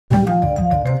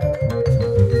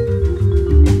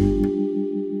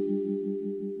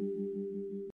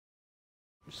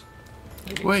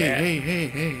Wait,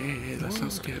 hey, let's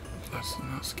not skip. Let's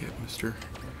not skip, Mr.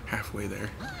 Halfway there.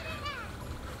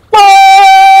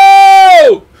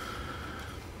 Whoa!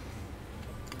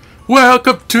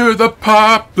 Welcome to the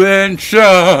Poppin'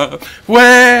 Shop,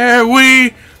 where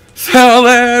we sell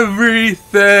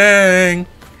everything.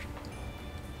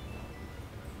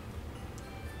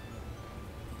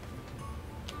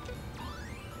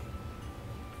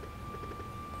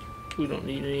 We don't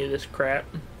need any of this crap.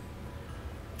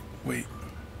 Wait,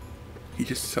 he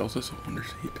just sells us a wonder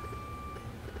seed.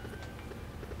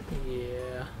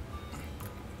 Yeah.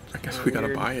 I guess we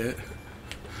gotta buy it.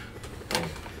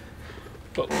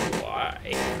 But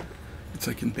why? It's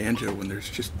like in Banjo when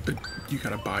there's just you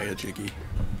gotta buy a Jiggy.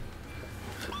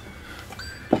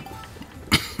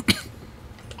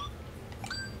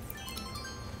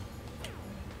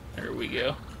 There we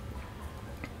go.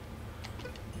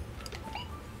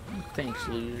 Thanks,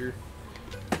 loser.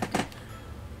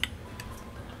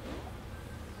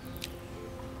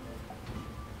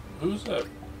 Who's that?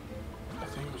 I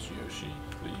think it was Yoshi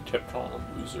that you kept calling him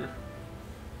loser.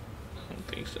 I don't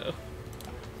think so.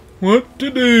 What to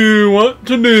do? What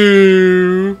to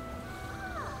do?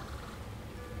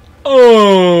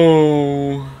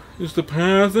 Oh, it's the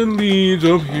path that leads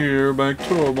up here back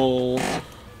to normal.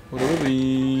 What a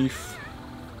relief.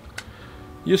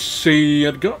 You see,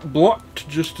 it got blocked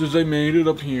just as I made it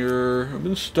up here. I've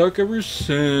been stuck ever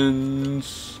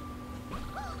since.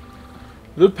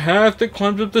 The path that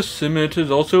climbs up the summit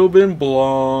has also been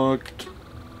blocked.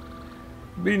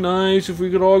 It'd be nice if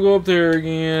we could all go up there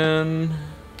again.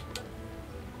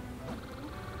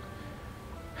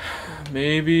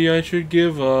 Maybe I should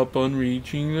give up on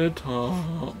reaching the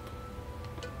top.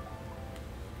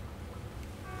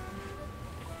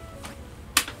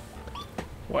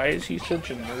 Why is he such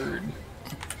a nerd?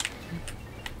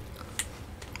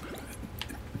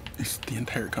 It's the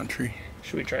entire country.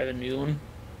 Should we try the new one?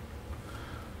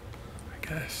 I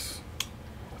guess.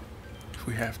 If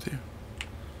we have to.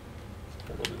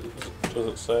 What does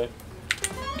it say?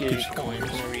 Get Gives your you coins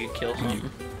coins. whenever you kill something.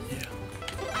 Yeah.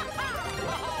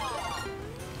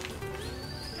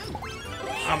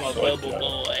 I'm a bubble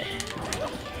boy.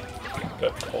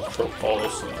 That cultural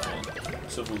policy in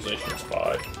Civilizations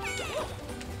 5.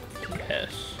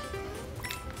 Yes.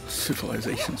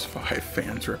 Civilizations 5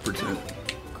 fans represent.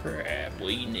 Crap,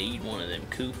 we need one of them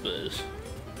Koopas.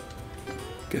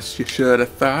 Guess you should have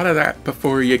thought of that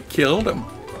before you killed him.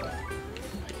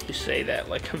 You say that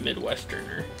like a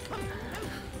Midwesterner.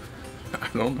 I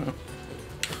don't know.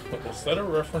 Was that a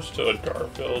reference to a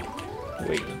Garfield?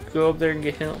 Wait, go up there and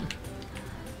get him.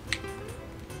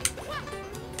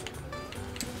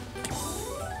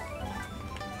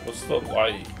 What's the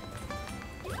light?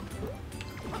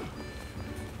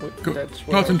 What, Go that's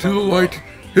what not I'm into the talking light. about.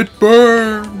 It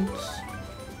burns.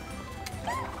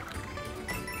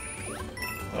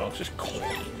 Oh, it's just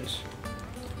coins.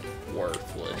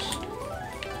 Worthless.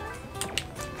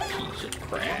 Piece of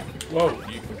crap. Whoa,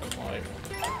 you can climb.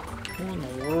 What in the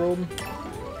world?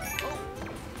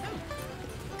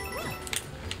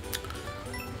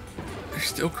 They're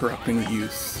still corrupting the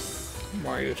youth.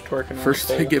 Mario's twerking on First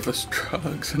the they pole. give us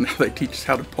drugs, and now they teach us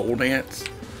how to pole dance.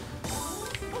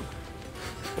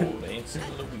 Oh, dancing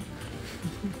in the weed.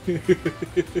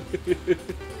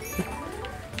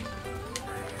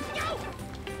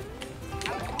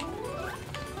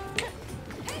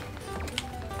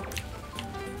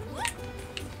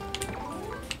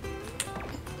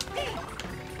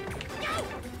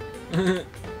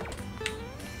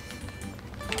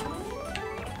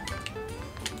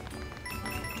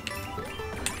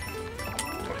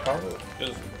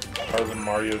 Are the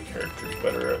Mario characters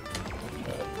better at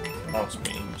mouse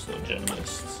memes than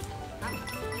gymnasts?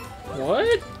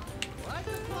 What?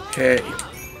 Hey,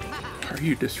 are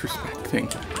you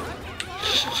disrespecting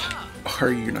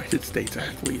our United States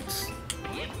athletes?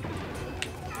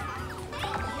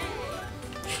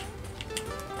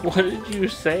 What did you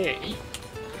say?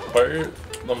 Why are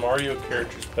the Mario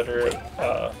characters better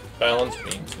at balance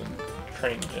beams than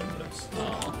trained gymnasts?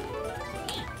 Oh.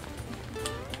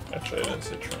 Actually, I didn't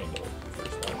say trained the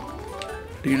first time.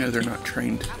 Do you know they're not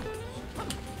trained?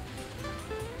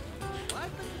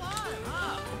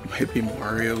 Maybe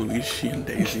Mario, Luigi, and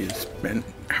Daisy have spent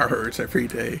hours every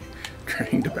day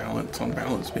training to balance on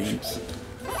balance beams.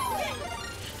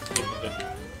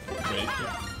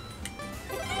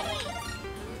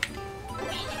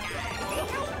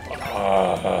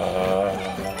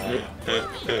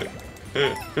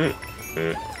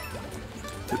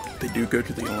 They do go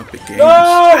to the Olympic Games.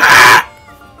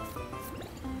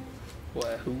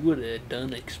 Well, who would have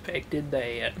done expected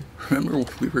that? Remember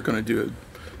we were going to do a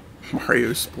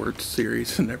Mario sports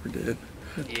series and never did.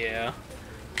 Yeah.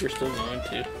 We're still going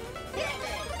to.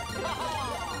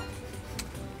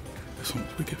 As long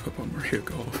as we give up on Mario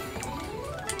Golf.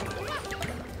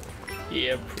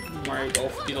 Yeah, Mario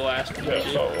Golf would be the last one Yeah, we I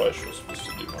do. thought Wesh was supposed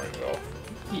to do Mario Golf.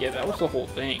 Yeah, that was the whole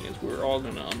thing, is we were all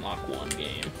gonna unlock one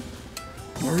game.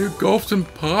 Mario Golf's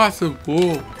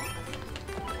impossible.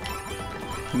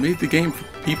 We made the game for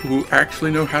people who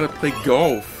actually know how to play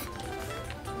golf.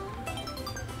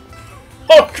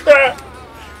 Oh crap!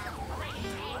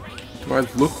 Do I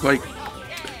look like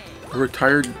a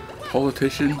retired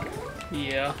politician?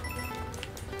 Yeah.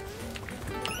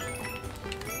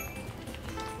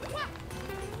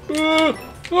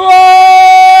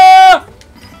 Ah!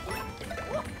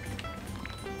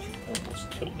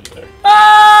 Almost killed me there.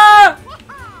 Ah!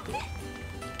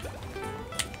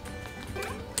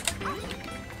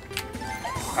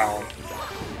 Ow.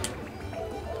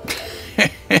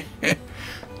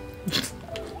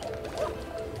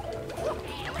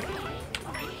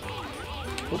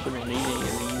 Hoping I don't need any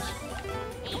of these.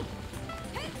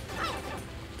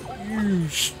 You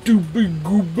stupid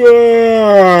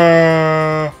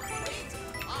goober!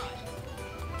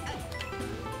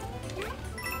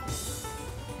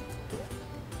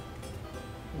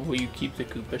 Will you keep the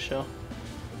Koopa shell?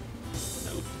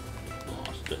 Nope.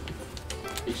 Lost it.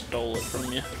 They stole it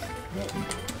from you.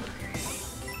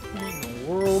 What in the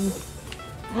world?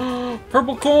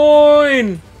 Purple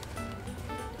coin!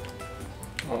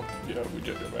 Oh, yeah, we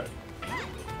did go back.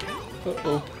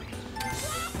 Uh-oh.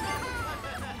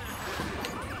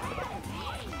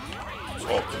 It's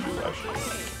all to you, actually.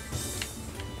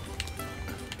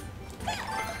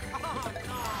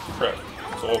 Crap.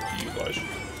 It's all to you, Elijah.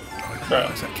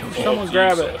 Crap. That kills It's you. all Someone to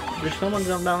grab you, it. Seth. There's someone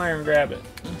jump down there and grab it.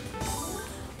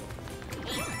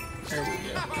 There we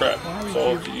go. Crap. Why It's would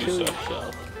all you to you, kill Seth.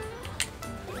 yourself?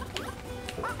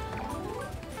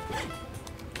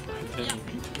 I didn't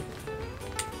mean to.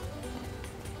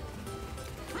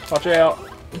 Watch out.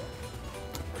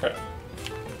 Crap.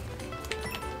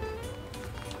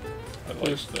 I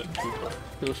like that Koopa.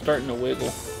 It was starting to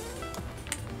wiggle.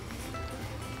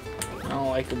 I don't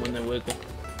like them when they wiggle.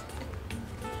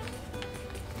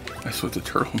 That's what the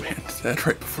turtle man said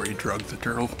right before he drugged the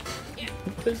turtle.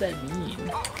 What does that mean?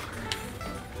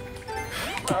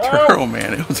 The Turtle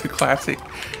Man. It was a classic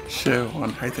show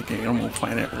on, I think, Animal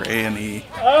Planet or A&E.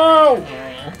 Oh!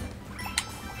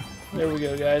 There we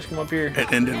go, guys. Come up here.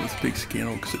 It ended with a big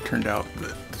scandal because it turned out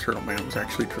that the Turtle Man was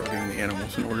actually drugging the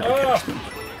animals in order to catch them.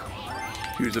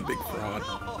 He was a big fraud.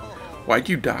 Why'd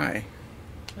you die?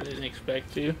 I didn't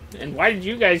expect to. And why did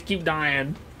you guys keep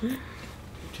dying?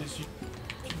 Because you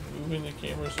keep moving the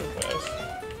camera so fast.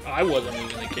 I wasn't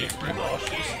moving the Makes me camera.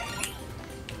 nauseous.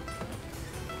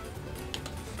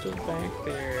 Still back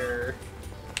there.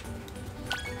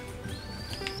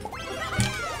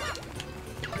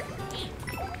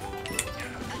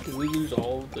 Did we lose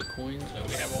all of the coins? Oh,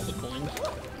 we have all the coins.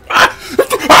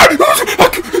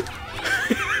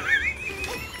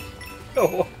 Oh,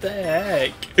 what the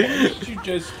heck? Why did you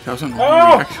just... That was a normal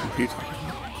reaction. What are you talking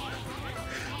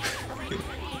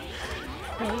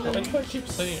about? Why do I keep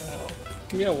saying ow?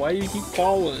 Yeah, why do you keep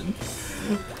falling?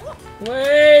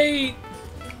 Wait!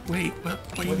 Wait,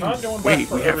 what do you We're not mean? going back Wait,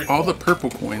 for we have every all the coin. purple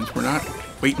coins. We're not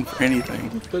waiting for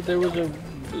anything. But there was a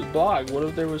block. What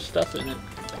if there was stuff in it?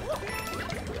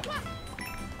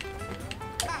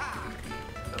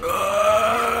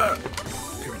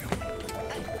 There we go.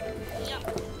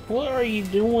 What are you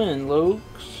doing,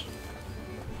 Lokes?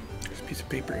 There's a piece of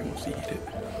paper. He wants to eat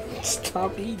it.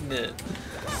 Stop eating it.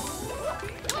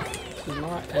 This is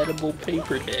not edible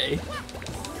paper day.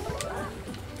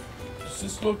 Does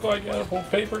this look like edible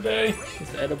paper day?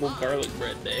 It's edible garlic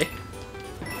bread day.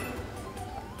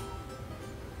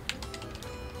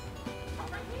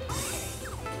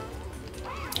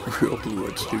 Real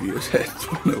Bluewood Studios heads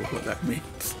will know what that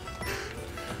means.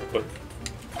 But,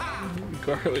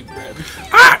 Garlic bread.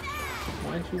 Ah!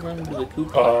 Why'd you run into the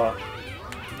Koopa?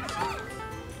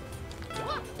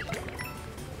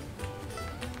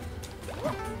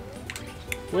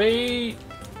 Wait!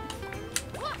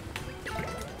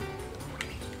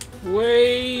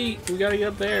 Wait! We gotta get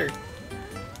up there.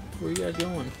 Where are you guys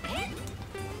going?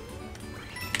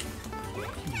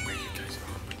 Where you guys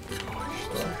are? Oh my gosh,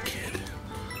 this little kid.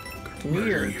 Come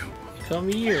Murder here. you. Come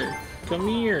here. Come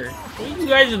here. What are you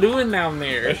guys doing down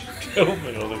there? kill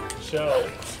me on the show.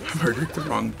 I murdered the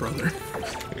wrong brother.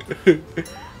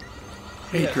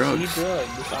 Hey, Yeah, drugs. see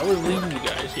drugs. I was leaving you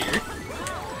guys here.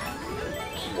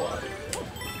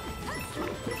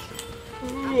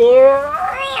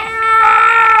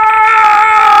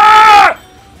 Why?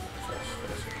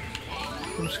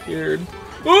 I'm scared.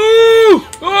 Ooh!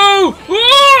 Oh!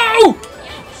 Oh!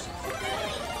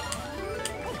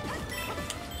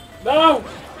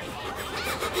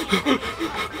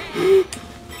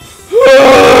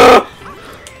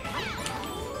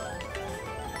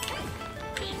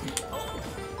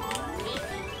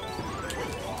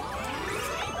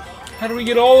 me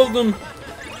get all of them.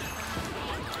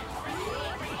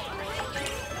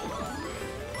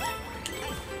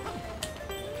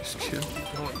 Just chill.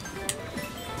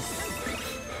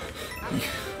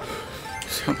 You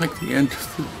sound like the end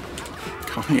of the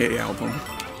Kanye album.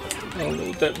 I don't know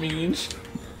what that means.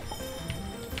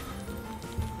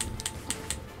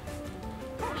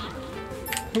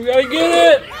 We gotta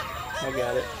get it! I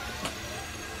got it.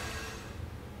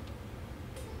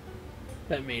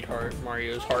 That made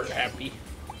Mario's heart happy.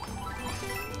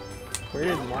 Where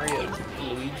did Mario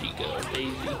and Luigi go?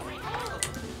 Daisy.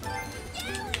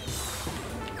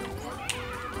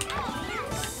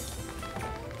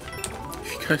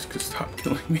 If you guys could stop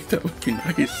killing me, that would be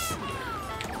nice.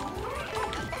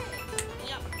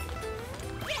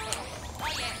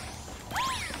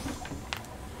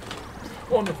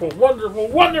 Wonderful, wonderful,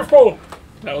 wonderful!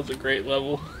 That was a great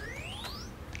level.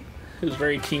 It was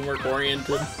very teamwork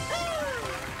oriented.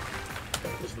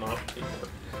 That was not teamwork.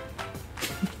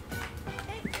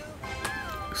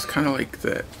 It's kind of like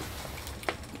that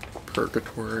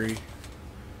purgatory.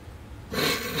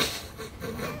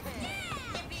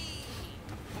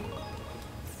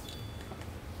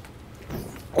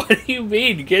 What do you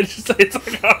mean? You can't just say it's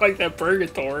like that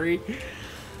purgatory.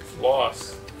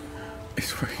 Loss.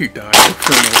 It's where you die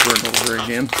over and over and over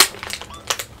again.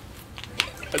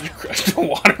 I just crushed a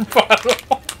water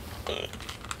bottle.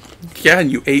 Yeah, and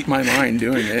you ate my mind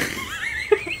doing it.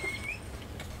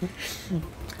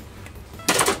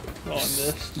 On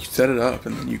this. You set it up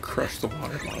and then you crushed the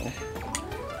water bottle.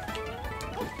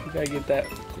 We gotta get that.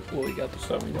 Well, we got the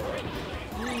coin.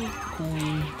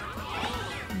 Coin.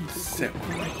 Set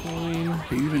one. Coin.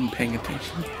 Are you even paying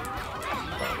attention?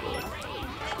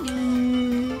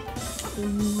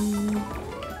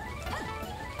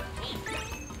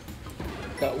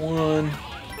 Got one.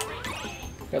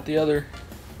 Got the other.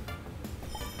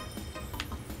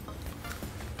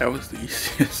 That was the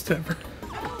easiest ever.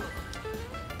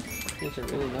 Is there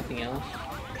really nothing else?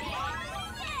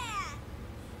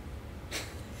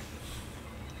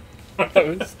 I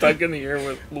was stuck in the air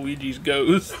with Luigi's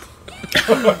ghost.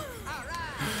 I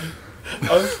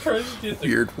was trying to get the...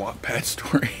 Weird Wattpad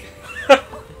story.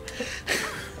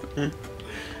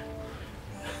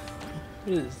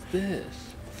 What is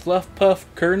this? Fluff Puff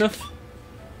Kernuff?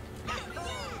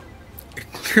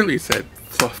 It clearly said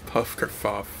Fluff Puff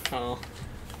Kerfuff. Oh.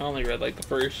 I only read like the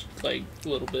first like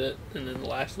little bit and then the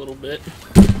last little bit.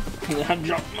 And then I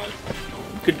dropped my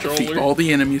controller. Defeat all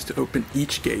the enemies to open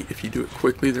each gate. If you do it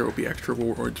quickly, there will be extra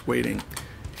rewards waiting.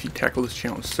 If you tackle this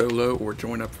challenge solo or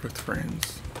join up with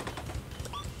friends.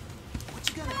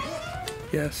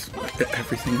 Yes,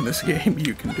 everything in this game,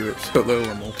 you can do it solo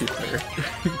or multiplayer.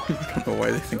 I don't know why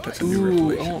they think that's a new Ooh, I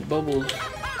revelation. want bubbles.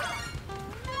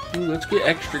 Ooh, let's get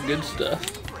extra good stuff.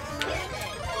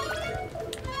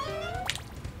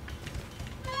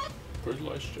 Where's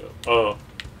Lice Joe? Oh.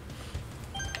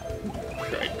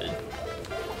 Tried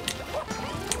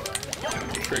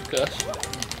to trick us.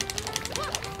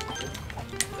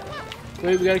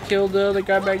 Wait, we gotta kill the other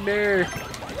guy back there.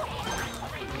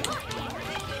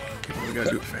 We gotta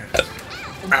do it fast.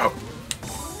 Ow!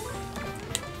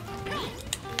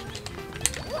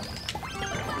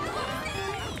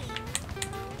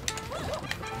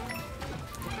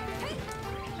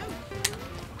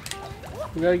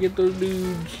 We gotta get those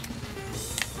dudes.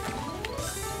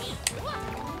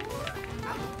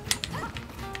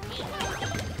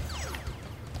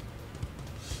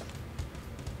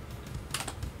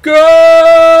 Go!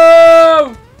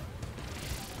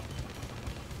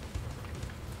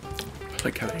 I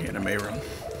like how the anime run.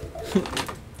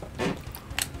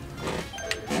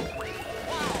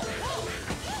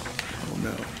 Oh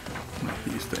no, not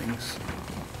these things.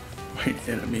 My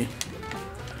enemy.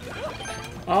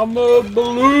 I'm a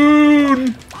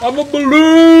balloon! I'm a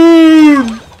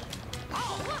balloon!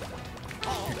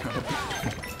 You're not a,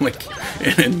 like,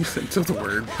 in any sense of the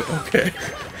word, but okay.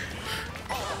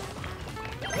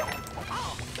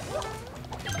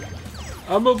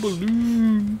 I'm a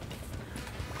balloon.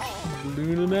 I'm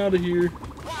ballooning out of here.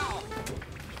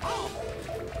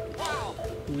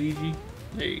 Luigi,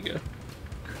 there you go.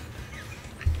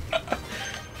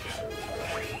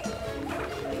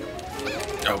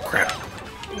 Oh crap.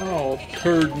 Oh,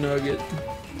 turd nugget.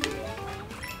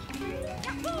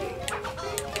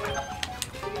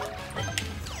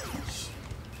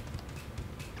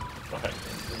 Okay,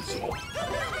 invincible.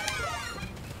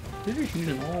 They're just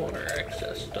using all of our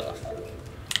access stuff.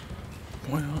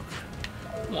 Why not?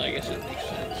 Well, I guess it makes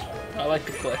sense. I like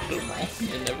to collect them all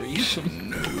and never use them.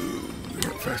 No, you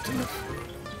weren't fast enough.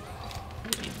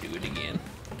 Let me do it again.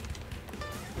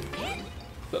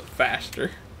 But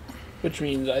faster. Which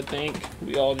means I think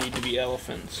we all need to be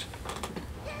elephants.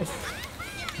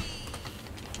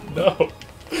 No.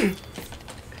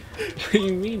 What do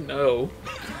you mean, no?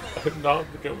 I'm not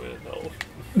becoming an elephant.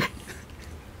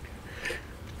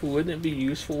 Wouldn't it be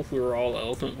useful if we were all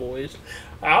elephant boys?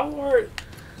 How are...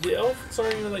 The elephants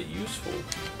aren't even that useful.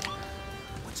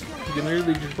 You can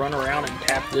literally just run around and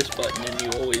tap this button and you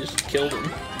always kill them.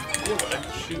 Yeah, but I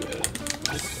can shoot at it.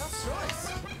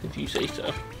 If you say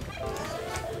so.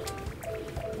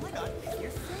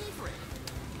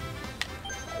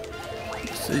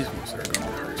 These ones are going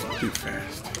to too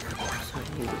fast. They're all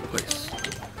over the place.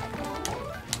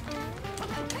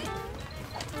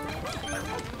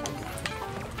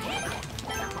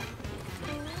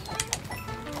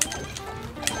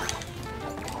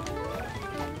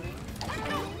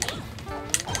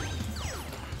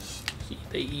 See,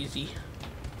 they easy.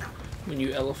 When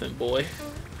you elephant boy.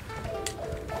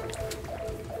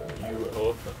 You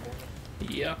elephant.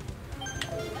 Yeah.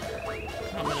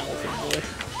 I'm an elephant boy.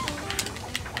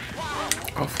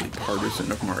 Awfully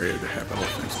partisan of Mario to have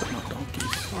elephants but not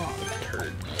donkeys. Oh,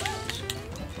 turd nuts.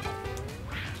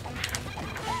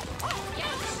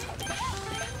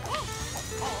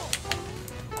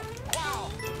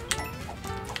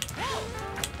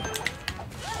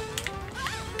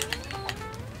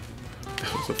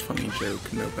 That was a funny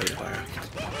joke. Nobody laughed.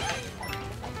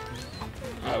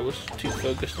 I was too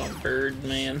focused on bird,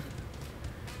 man.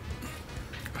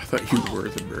 I thought you were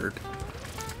the bird.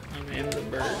 I am the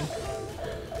bird.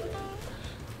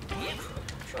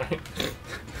 Trying.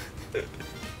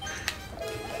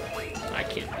 I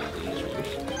can't do these ones.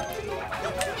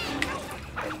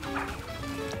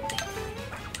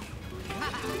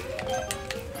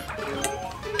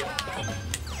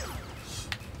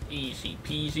 Easy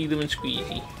peasy lemon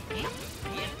squeezy.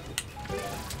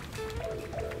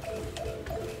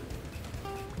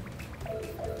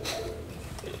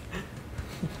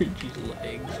 Luigi's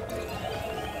legs.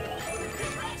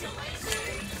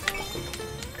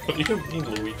 What do you mean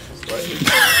Luigi's legs?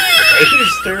 Why are you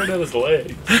staring at his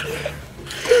legs?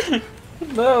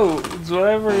 No, it's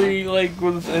whenever he like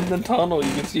was in the tunnel,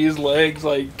 you could see his legs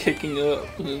like kicking up,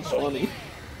 and it's funny.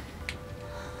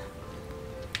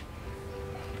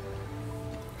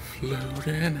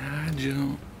 Floating high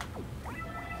jump.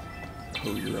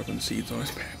 Oh, you're rubbing seeds on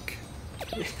his back.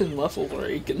 His muscles are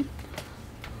aching.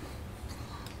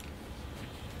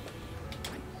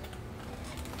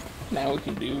 Now we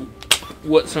can do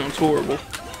what sounds horrible.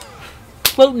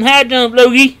 Floating high jump,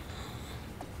 Logie!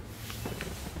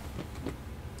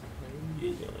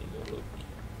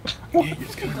 Yeah,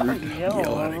 it's kind of rude to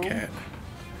yell at a cat.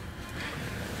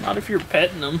 Not if you're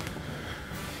petting them.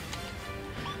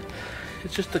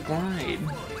 It's just a glide.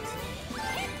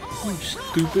 You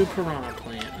stupid piranha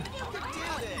plant.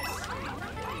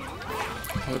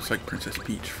 Oh, it's like Princess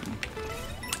Peach from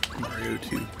Mario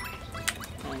 2. I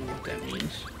don't know what that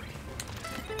means.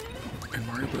 And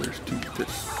Mario Brothers 2,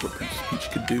 that's what Princess Peach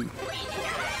could do.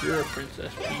 You're a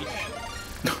Princess Peach.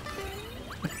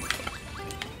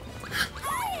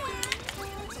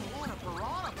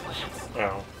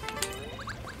 Ow.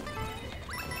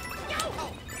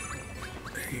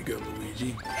 There you go,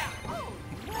 Luigi.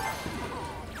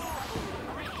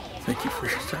 Thank you for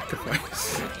your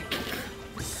sacrifice.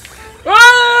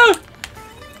 Ah!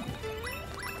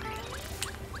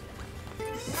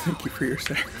 Thank you for your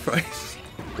sacrifice.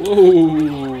 Whoa!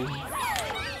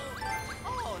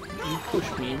 You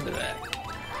pushed me into that.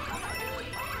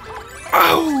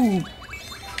 Ow!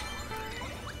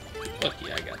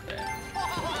 Lucky I got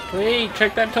that. Wait,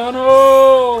 check that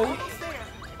tunnel!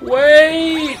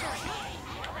 Wait!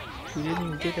 We didn't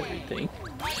even get everything.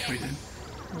 We did.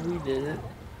 We did it.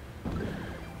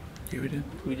 Yeah, we did.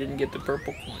 We didn't get the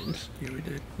purple coins. Yeah, we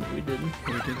did. No, we didn't.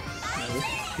 Yeah, we did. No.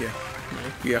 Yeah.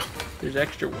 No. Yeah. There's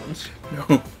extra ones.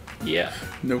 No. Yeah.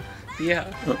 No.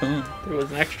 Yeah. There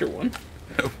was an extra one.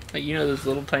 No. Like, you know those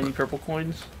little tiny purple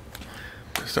coins?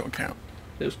 Those don't count.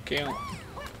 Those count.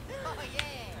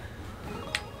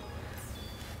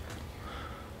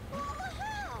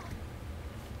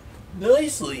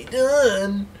 Nicely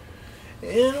done.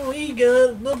 And we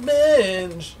got the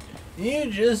bench.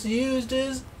 You just used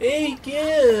as a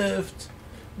gift.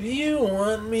 Do you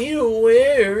want me to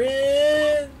wear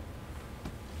it?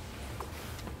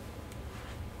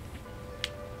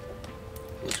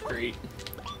 Looks great.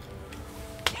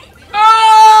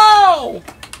 Oh!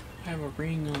 I have a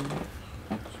ring on.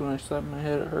 That's when I slap my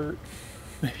head, it hurt.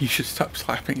 Maybe you should stop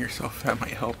slapping yourself. That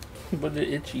might help. But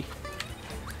it's itchy.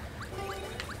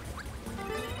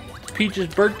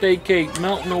 Peach's birthday cake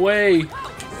melting away.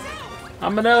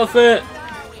 I'm an elephant.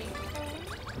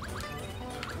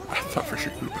 I thought for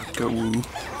sure you would go woo.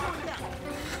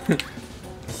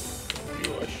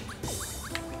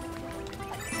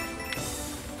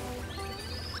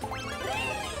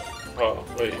 Oh,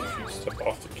 wait, if you step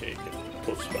off the cake, it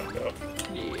posts back up.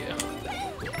 Yeah.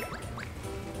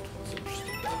 That's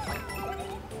interesting.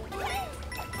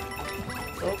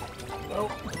 Oh, no.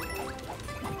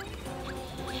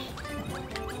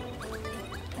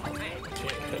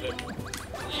 Can't hit it.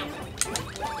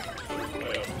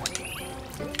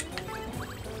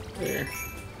 There.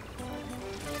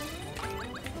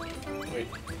 Wait.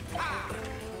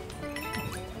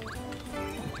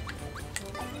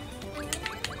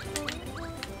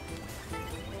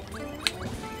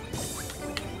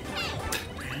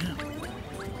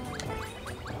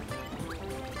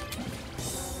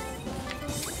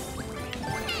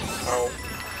 Ow.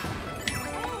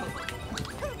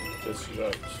 Guess you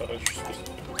got size you're supposed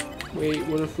to do. Wait,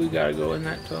 what if we gotta go in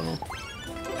that tunnel?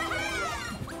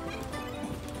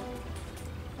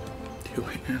 Do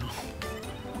it now.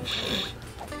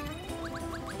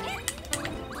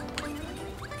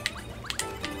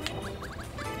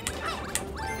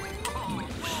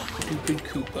 Stupid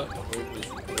Koopa. Wait,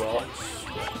 there's rocks.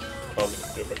 Probably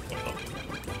gonna go back down.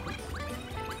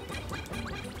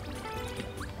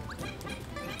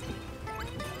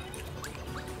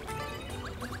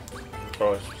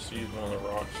 Probably supposed to use one of the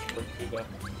rocks to break through that.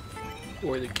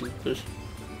 Or the Koopas.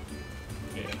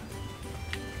 Yeah.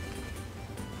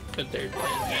 But they're dead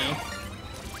now.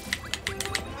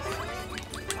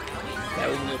 Now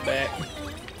we can go back.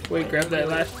 Wait, grab that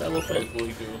last elephant.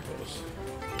 Ugly doing this.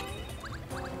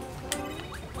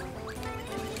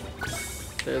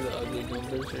 They're the ugly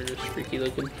numbers. They're just freaky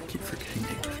looking. I keep forgetting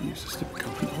he refuses to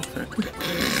become an elephant.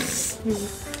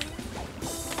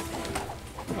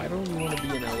 Why don't you want to be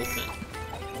an elephant?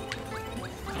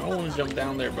 I don't want to jump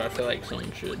down there, but I feel like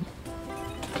someone should.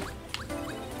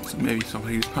 So maybe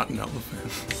somebody who's not an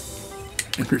elephant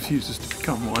and refuses to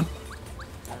become one.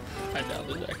 I doubt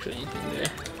there's actually anything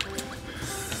there.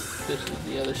 This is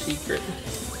the other secret.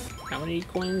 How many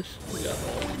coins? We got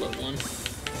all but one.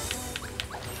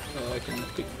 So I can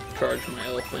charge my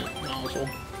elephant nozzle.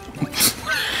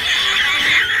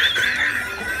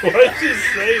 Why'd you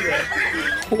say that?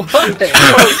 What?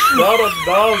 It's not a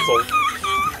nozzle.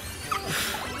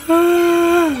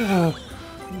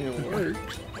 It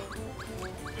works.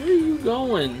 Where are you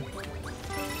going?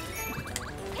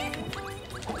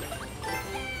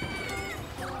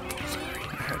 Sorry,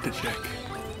 I had to check.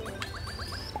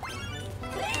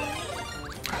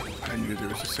 I knew there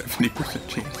was a 70%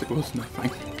 chance it was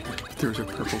nothing. But there was a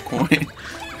purple coin.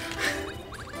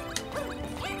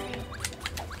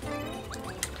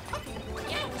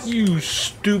 You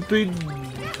stupid,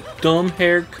 dumb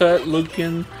haircut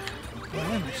looking. Why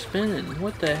am I spinning?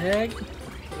 What the heck?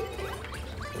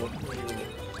 What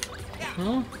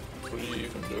Huh? are you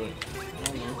even doing? I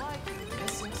don't know.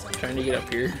 Trying to get up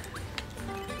here.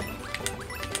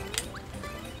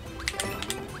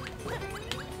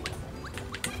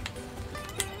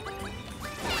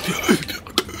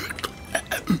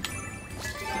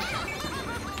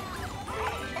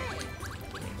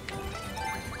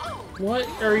 What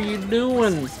are you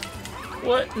doing?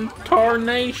 What in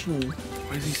tarnation?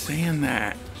 Why is he saying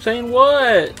that? Saying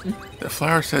what? The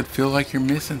flower said, feel like you're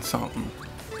missing something.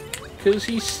 Cause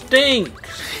he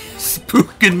stinks.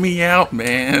 Spooking me out,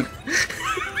 man.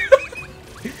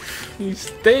 He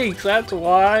stinks, that's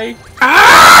why.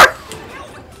 Ah!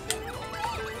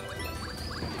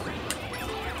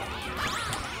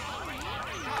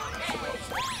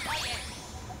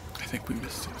 I think we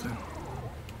missed something.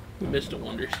 We missed a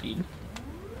wonder seed.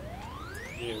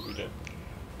 Yeah, we did.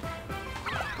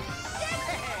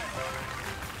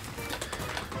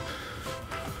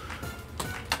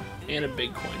 And a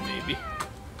big coin, maybe.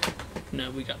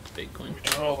 No, we got the big coin.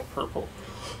 Oh, the purple.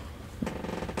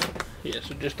 Yeah,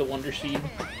 so just a wonder seed.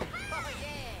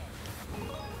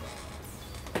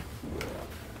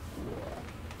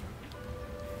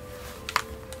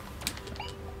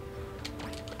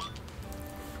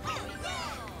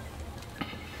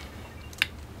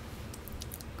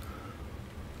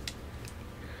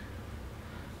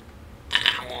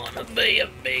 I want to be a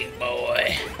big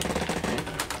boy.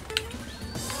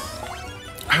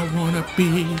 I wanna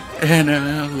be an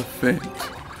elephant.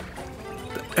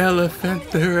 The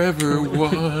elephant there ever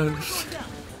was.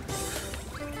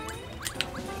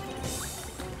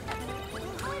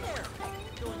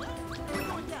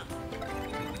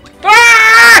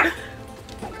 Ah!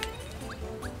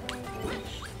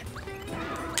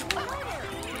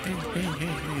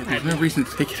 Hey, there's no reason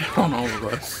to take it out on all of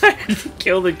us.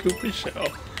 Kill the Koopa shell.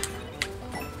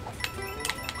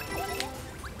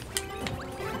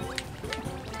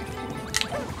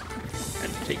 Had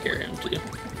to take care of him too.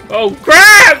 Oh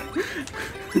crap!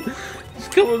 He's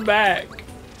coming back.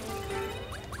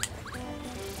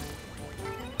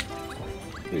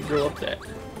 We go up that. No,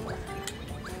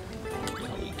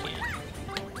 we can't.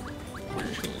 We're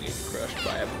just gonna get crushed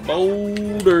by a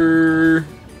boulder.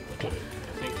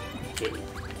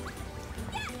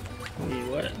 Need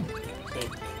what? I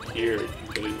think here you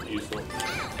could use them.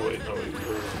 Wait, no, we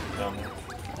were down there.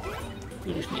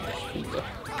 We just need a hookah.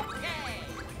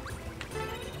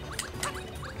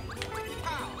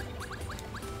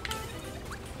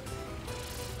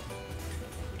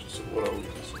 Just what are we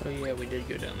missing? Oh yeah, we did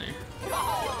go down there.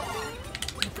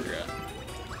 I forgot.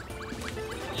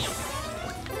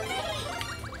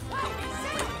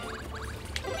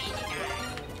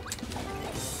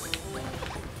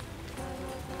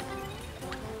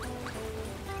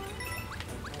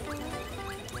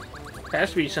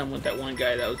 Has to be something with that one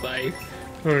guy that was like,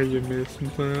 Are you missing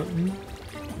something?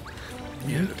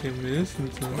 Yeah. You're missing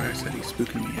something. Why I said he's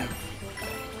spooking me out.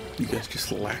 You guys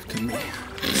just laughed at me.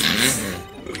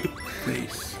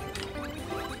 Face.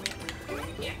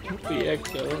 yeah,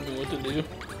 'cause I don't know what to do.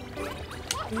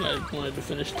 I wanted to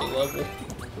finish the level.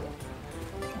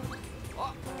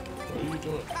 What are you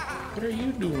doing? What are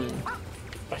you doing?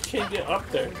 I can't get up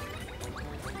there.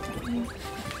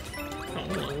 I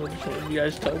don't know, what did you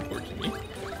guys teleport to me?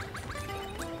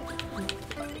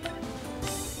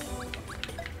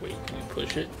 Wait, can we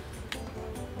push it?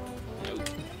 Nope.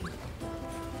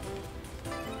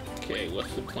 Okay,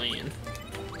 what's the plan?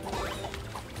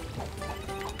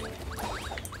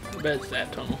 I bet it's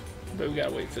that tunnel. But we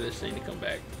gotta wait for this thing to come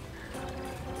back.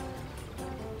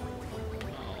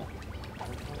 Oh.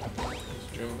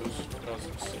 This Jumbo's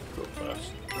doesn't sink real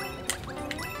fast.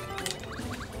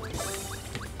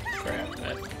 Crap,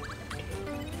 that.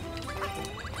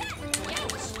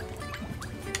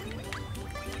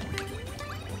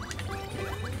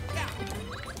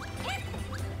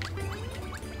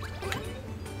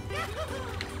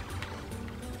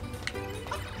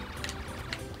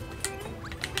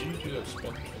 Did you do that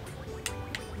spin?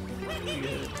 You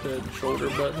hit the shoulder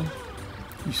button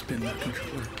You spin that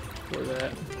controller. for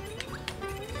that.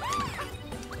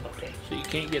 Okay. So you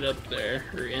can't get up there,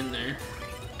 or in there.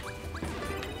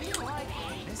 Feel like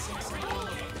I'm missing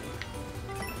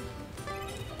something.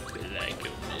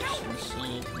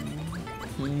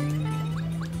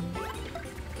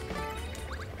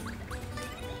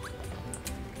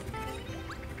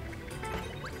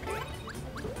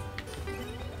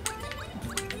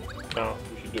 No,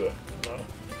 we should do it. No.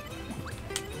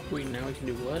 Wait, now we can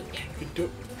do what? We could do it.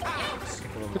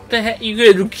 What the heck?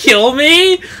 You gonna kill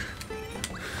me?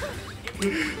 We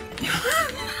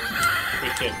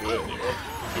can't do it anymore.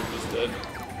 Jumbo's dead.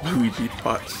 Luigi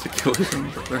pots to kill his own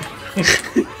brother.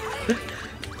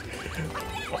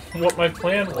 What my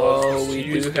plan was Oh, was we to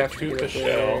use do the have to Koopa get shell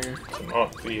there. to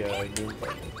knock the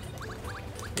Goomba.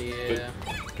 Yeah.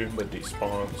 Goomba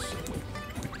despawns.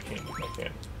 Can't get back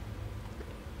in.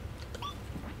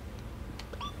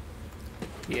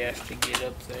 You have to get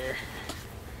up there.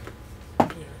 To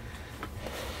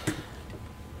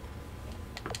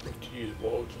use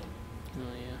Wogen.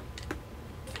 Oh yeah.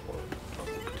 Or,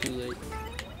 Too late.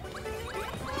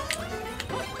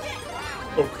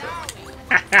 okay.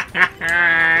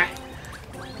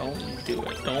 Don't do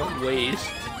it. Don't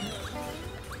waste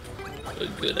a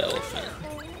good elephant.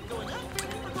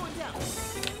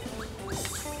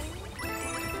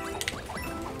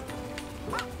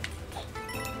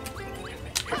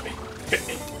 Hit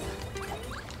me.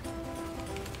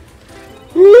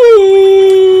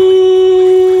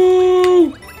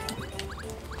 Woo!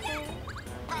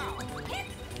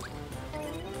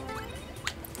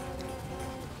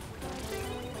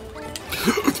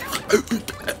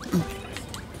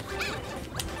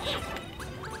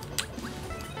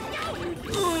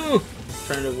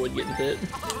 Trying to avoid getting hit.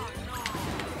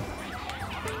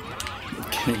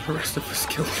 Getting the rest of us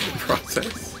killed in the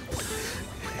process.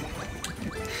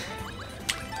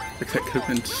 Like that could have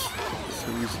been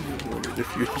so easily avoided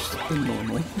if you had just been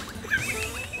normal.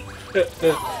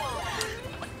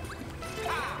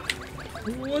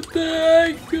 What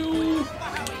the heck?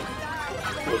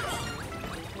 Whoops.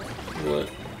 What?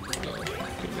 Oh,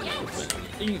 give me the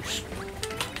elephant. You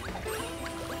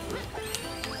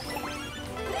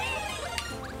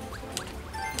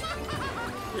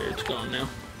there, it's gone now.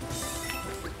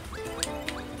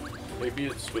 Maybe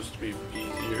it's supposed to be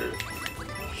easier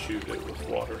to shoot it with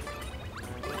water.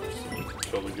 So you can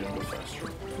kill the Goomba faster.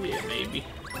 Yeah, maybe.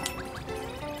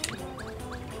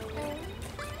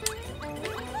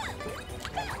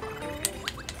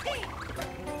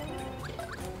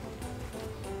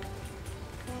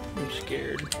 I'm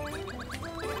scared.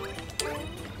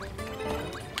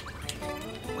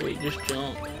 Wait, just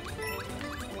jump.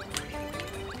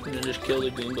 And then just kill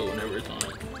the Goomba whenever it's on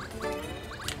it.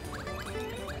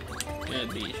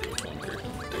 That'd be easier with one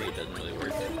person. 3 doesn't really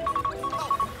work.